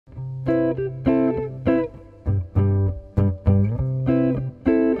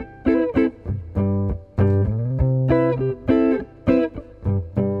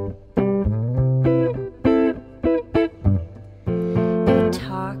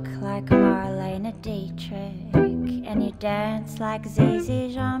Like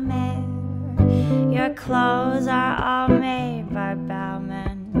Zizi Jean-Mer. Your clothes are all made by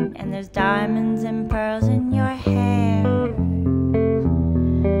Bauman, and there's diamonds and pearls in your hair.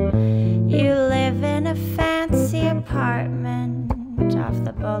 You live in a fancy apartment off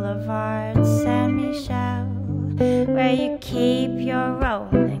the boulevard Saint-Michel, where you keep your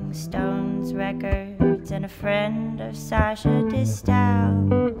Rolling Stones records and a friend of Sacha Distel.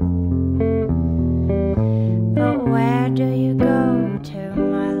 But where do you go to,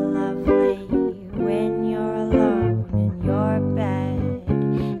 my lovely, when you're alone in your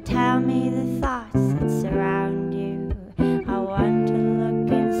bed? Tell me the thoughts that surround you. I want to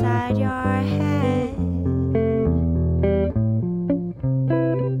look inside your head.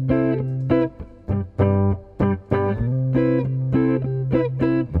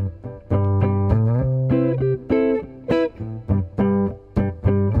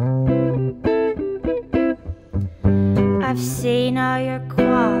 I've seen all your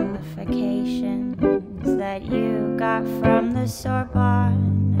qualifications that you got from the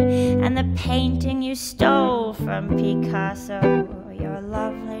Sorbonne, and the painting you stole from Picasso. Your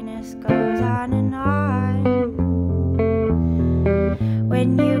loveliness goes on and on.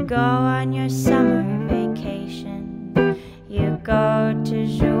 When you go on your summer vacation, you go to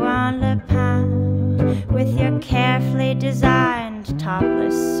Juan Le Pen with your carefully designed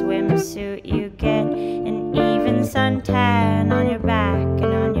topless swimsuit. You get an even suntan on your back and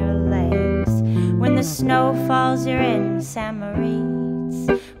on your legs. When the snow falls, you're in Saint Moritz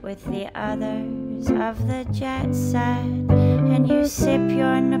with the others of the jet set, and you sip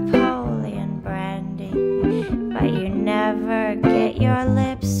your Napoleon brandy, but you never get your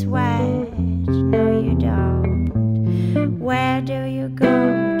lips wet. No, you don't. Where do you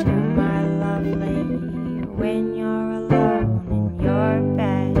go to, my lovely, when you're alone in your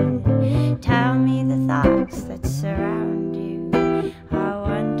bed? Tell me the thoughts that surround you. I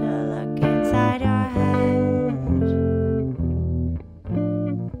want to look inside your head.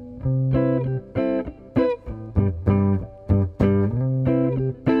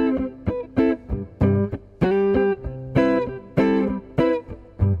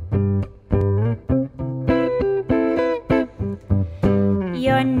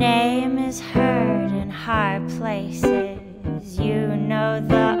 Your name is heard in high places. You know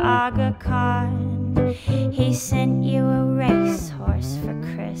the Aga Khan. He sent you a racehorse for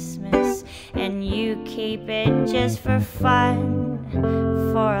Christmas, and you keep it just for fun,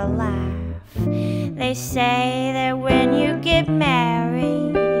 for a laugh. They say that when you get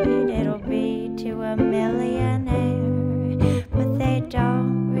married, it'll be to a millionaire, but they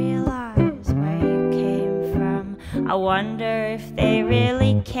don't realize where you came from. I wonder if they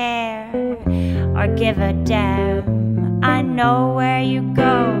really care or give a damn. I know where you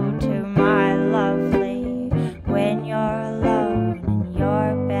go